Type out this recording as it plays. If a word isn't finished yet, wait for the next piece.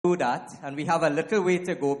do that, and we have a little way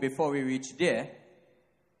to go before we reach there.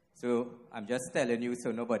 So I'm just telling you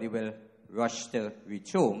so nobody will rush to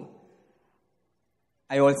reach home.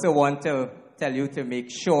 I also want to tell you to make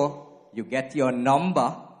sure you get your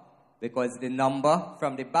number, because the number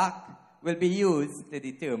from the back will be used to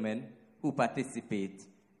determine who participates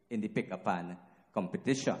in the pick-a-pan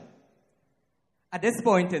competition. At this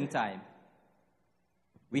point in time,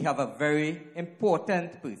 we have a very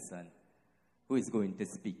important person who is going to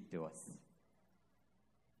speak to us.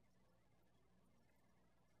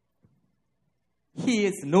 He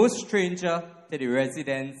is no stranger to the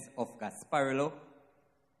residents of Gasparillo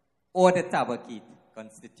or the Tabakit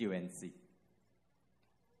constituency.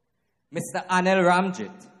 Mr. Anil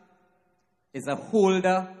Ramjit is a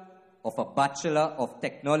holder of a Bachelor of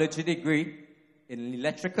Technology degree in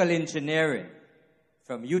Electrical Engineering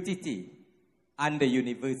from UTT and the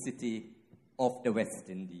University of the West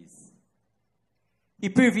Indies. He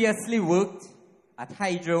previously worked at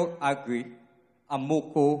Hydro Agri,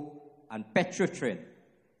 Amoco, and Petrotrin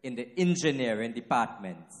in the engineering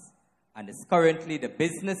departments, and is currently the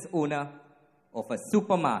business owner of a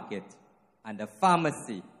supermarket and a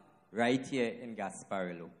pharmacy right here in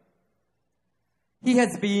Gasparillo. He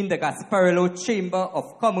has been the Gasparillo Chamber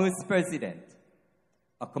of Commerce President,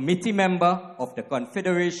 a committee member of the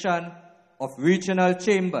Confederation of Regional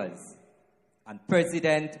Chambers, and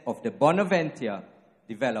President of the Bonaventure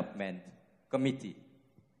Development Committee.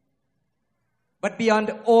 But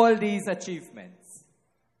beyond all these achievements,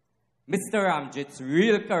 Mr. Ramjit's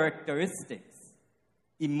real characteristics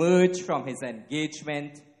emerge from his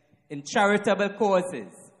engagement in charitable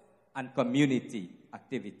causes and community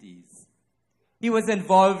activities. He was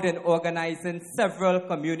involved in organizing several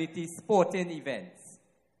community sporting events.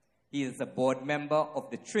 He is a board member of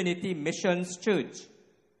the Trinity Missions Church,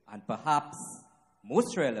 and perhaps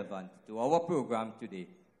most relevant to our program today,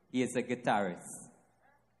 he is a guitarist.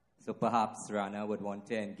 So perhaps Rana would want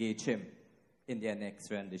to engage him in their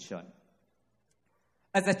next rendition.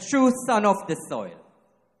 As a true son of the soil,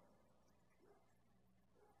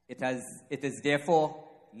 it is therefore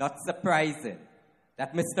not surprising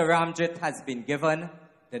that Mr. Ramjit has been given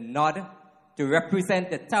the nod to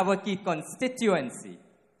represent the Tabakit constituency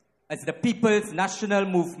as the People's National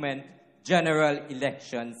Movement General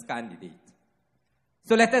Elections candidate.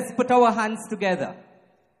 So let us put our hands together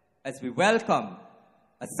as we welcome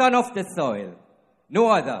a son of the soil, no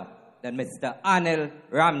other than Mr. Anil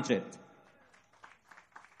Ramjit.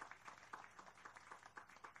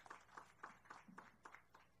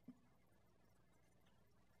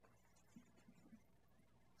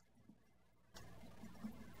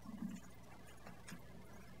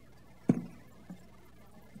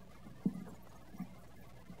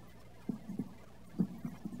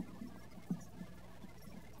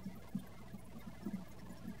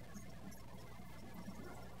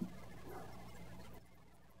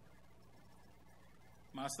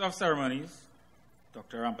 Master of Ceremonies,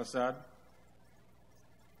 Dr. Rampasad,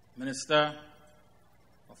 Minister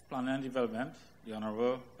of Planning and Development, the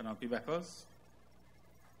Honorable Penelope Beckles,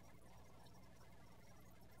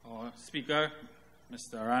 our Speaker,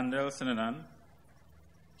 Mr. Randall Sinanan,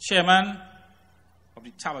 Chairman of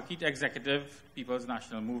the Tabakit Executive People's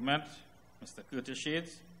National Movement, Mr. Curtis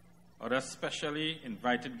Shades, other specially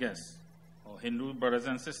invited guests, our Hindu brothers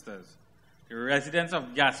and sisters, the residents of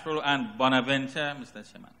Gasparillo and Bonaventure, Mr.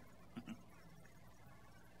 Chairman.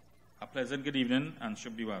 A pleasant good evening and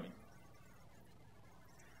Shubh Diwali.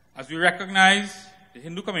 As we recognize the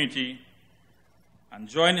Hindu community and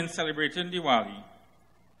join in celebrating Diwali,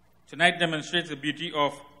 tonight demonstrates the beauty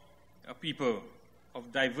of a people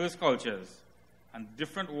of diverse cultures and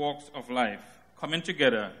different walks of life coming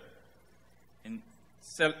together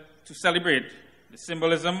to celebrate the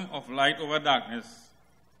symbolism of light over darkness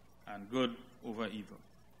and good over evil.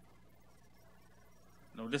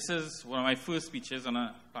 Now, this is one of my first speeches on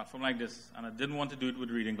a platform like this, and I didn't want to do it with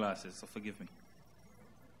reading glasses, so forgive me.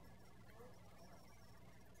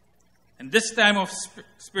 In this time of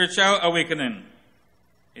spiritual awakening,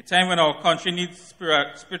 a time when our country needs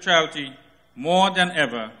spirituality more than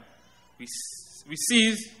ever, we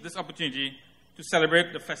seize this opportunity to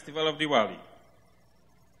celebrate the festival of Diwali.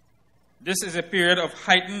 This is a period of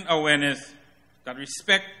heightened awareness that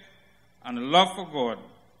respect and love for God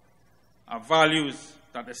are values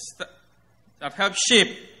that help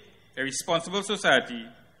shape a responsible society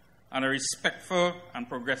and a respectful and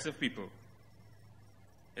progressive people.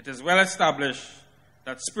 It is well established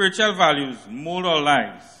that spiritual values mold our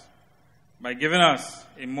lives by giving us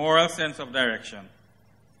a moral sense of direction.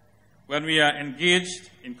 When we are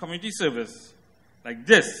engaged in community service like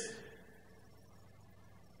this,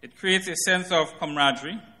 it creates a sense of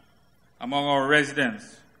camaraderie among our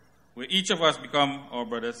residents, where each of us become our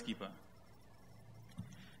brother's keeper.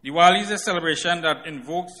 Diwali is a celebration that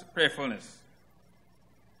invokes prayerfulness.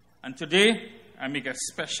 And today, I make a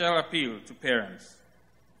special appeal to parents.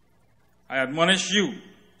 I admonish you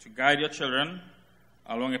to guide your children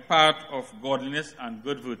along a path of godliness and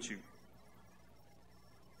good virtue.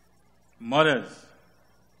 Mothers.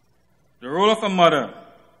 The role of a mother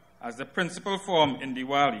as the principal form in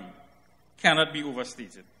Diwali cannot be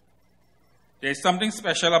overstated. There is something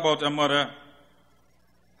special about a mother,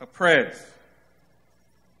 her prayers,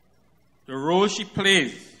 the role she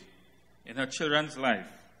plays in her children's life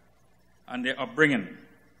and their upbringing,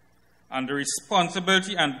 and the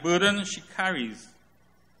responsibility and burden she carries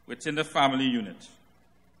within the family unit.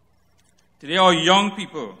 Today, our young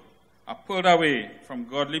people are pulled away from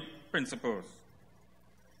godly principles.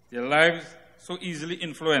 Their lives so easily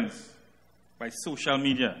influenced by social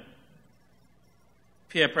media,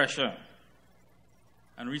 peer pressure,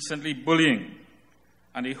 and recently bullying,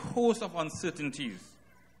 and a host of uncertainties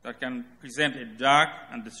that can present a dark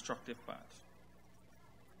and destructive path.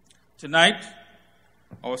 Tonight,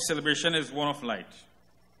 our celebration is one of light.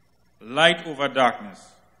 Light over darkness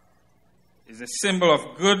is a symbol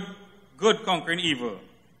of good conquering evil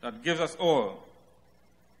that gives us all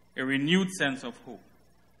a renewed sense of hope.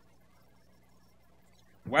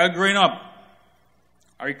 While growing up,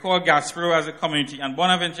 I recall Gaspereau as a community and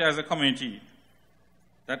Bonaventure as a community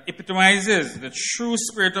that epitomizes the true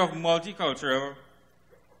spirit of multicultural,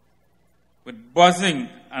 with buzzing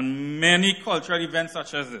and many cultural events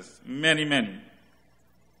such as this, many.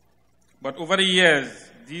 But over the years,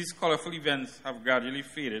 these colorful events have gradually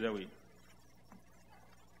faded away.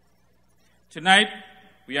 Tonight,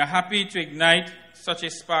 we are happy to ignite such a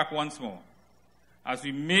spark once more as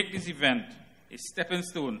we make this event a stepping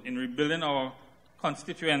stone in rebuilding our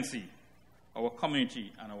constituency, our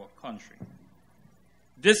community, and our country.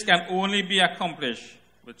 This can only be accomplished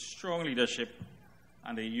with strong leadership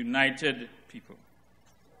and a united people.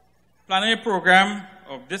 Planning a program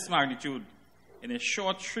of this magnitude in a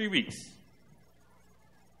short 3 weeks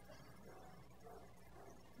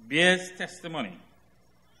bears testimony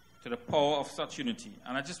to the power of such unity.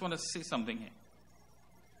 And I just want to say something here.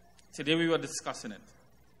 Today we were discussing it.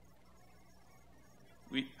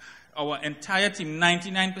 Our entire team,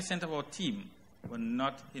 99% of our team, were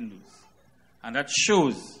not Hindus. And that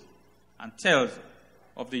shows and tells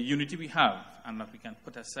of the unity we have, and that we can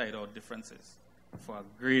put aside our differences for a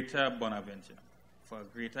greater Bonaventure, for a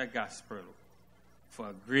greater Gaspereau, for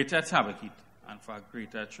a greater Tabakit, and for a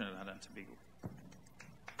greater Trinidad and Tobago.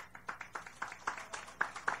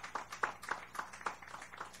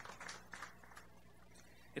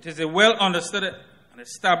 It is a well understood and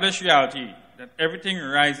established reality that everything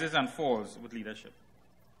rises and falls with leadership.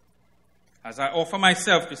 As I offer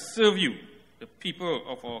myself to serve you, the people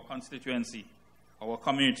of our constituency, our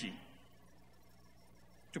community,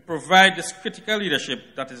 to provide this critical leadership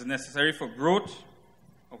that is necessary for growth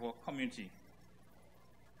of our community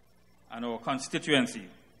and our constituency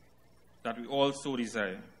that we all so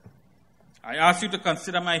desire. I ask you to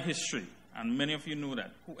consider my history, and many of you know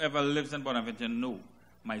that. Whoever lives in Bonaventure know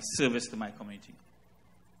my service to my community.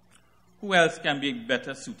 Who else can be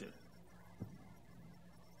better suited?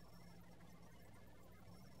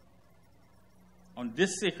 On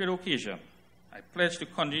this sacred occasion, I pledge to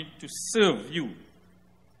continue to serve you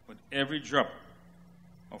with every drop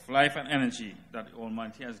of life and energy that the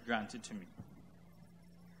Almighty has granted to me.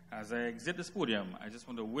 As I exit this podium, I just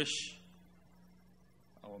want to wish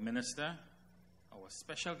our minister, our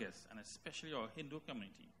special guests, and especially our Hindu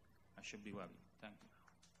community, a Shubh Diwali. Thank you.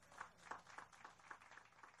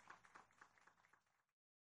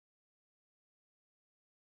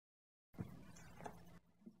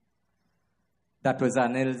 That was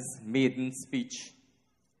Anil's maiden speech.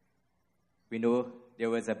 We know there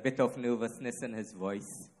was a bit of nervousness in his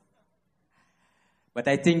voice. But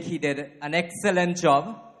I think he did an excellent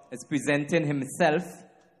job as presenting himself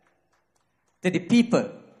to the people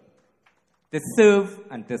to serve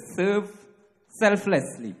and to serve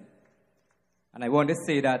selflessly. And I want to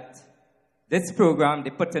say that this program, the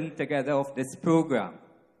putting together of this program,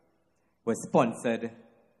 was sponsored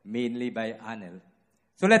mainly by Anil.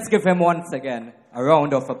 So let's give him once again a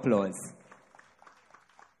round of applause.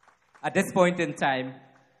 At this point in time,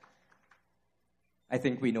 I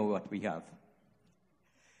think we know what we have.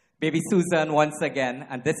 Baby Susan once again,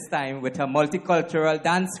 and this time with her multicultural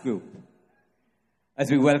dance group,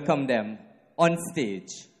 as we welcome them on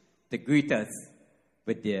stage to greet us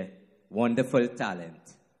with their wonderful talent.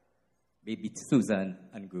 Baby Susan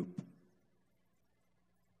and group.